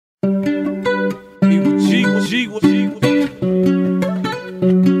Look,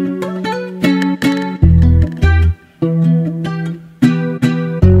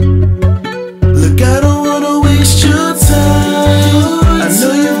 I don't wanna waste your time. I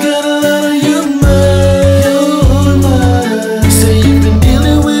know you've got a lot on your mind. You say you've been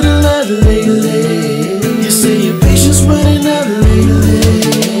dealing with a lot lately. You say your patience running out lately.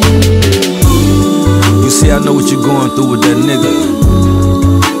 You see, I know what you're going through with that nigga,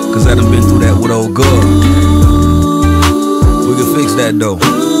 cause I done been through that with old girl. We can fix that though.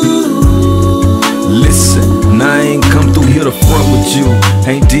 Listen, now I ain't come through here to front with you.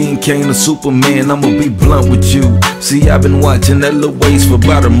 Ain't Dean Kane or Superman, I'ma be blunt with you. See, I've been watching that little waist for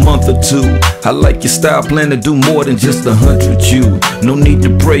about a month or two. I like your style, plan to do more than just a hunt with you. No need to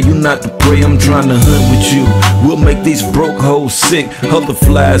pray, you not to pray, I'm trying to hunt with you. We'll make these broke hoes sick. Other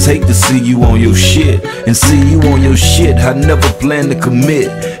flies hate to see you on your shit. And see you on your shit, I never plan to commit.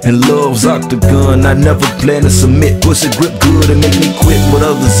 And love's octagon, I never plan to submit. Pussy grip good and make me quit, but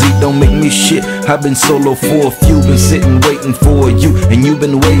others eat don't make me shit. I've been solo for a few, been sitting waiting for you, and you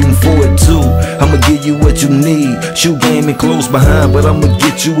been waiting for it too. I'ma give you what you need. Shoe game and close behind, but I'ma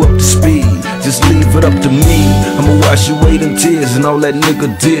get you up to speed. Just leave it up to me. I'ma wash away them tears and all that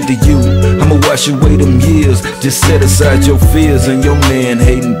nigga did to you. I'ma wash away them years. Just set aside your fears and your man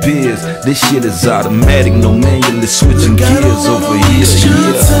hating peers. This shit is automatic, no manually switching gears over here.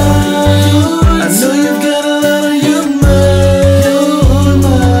 I know you've got a lot on your mind.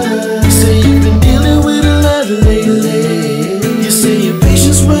 You say you've been dealing with a lot lately. You say your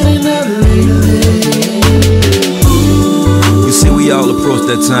patience running out lately. You see, we all approach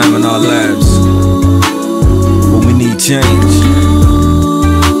that time in our lives when we need change.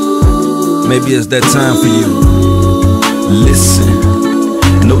 Maybe it's that time for you. Listen,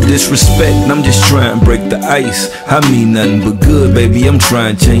 no disrespect, I'm just trying to break the ice. I mean nothing but good, baby, I'm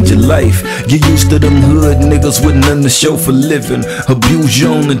trying to change your life. You used to them hood niggas with nothing to show for living. Abuse you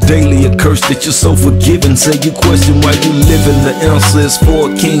on the daily, a curse that you're so forgiving. Say you question why you living, the answer is for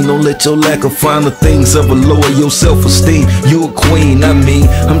a king. Don't let your lack of finer things ever lower your self-esteem. You a queen, I mean,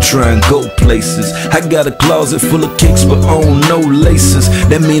 I'm trying to go places. I got a closet full of kicks but on no laces.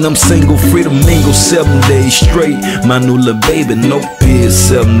 That mean I'm single, free to mingle 7 days straight. My new little baby, no peers,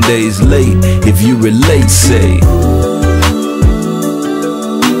 7 days late. If you relate, say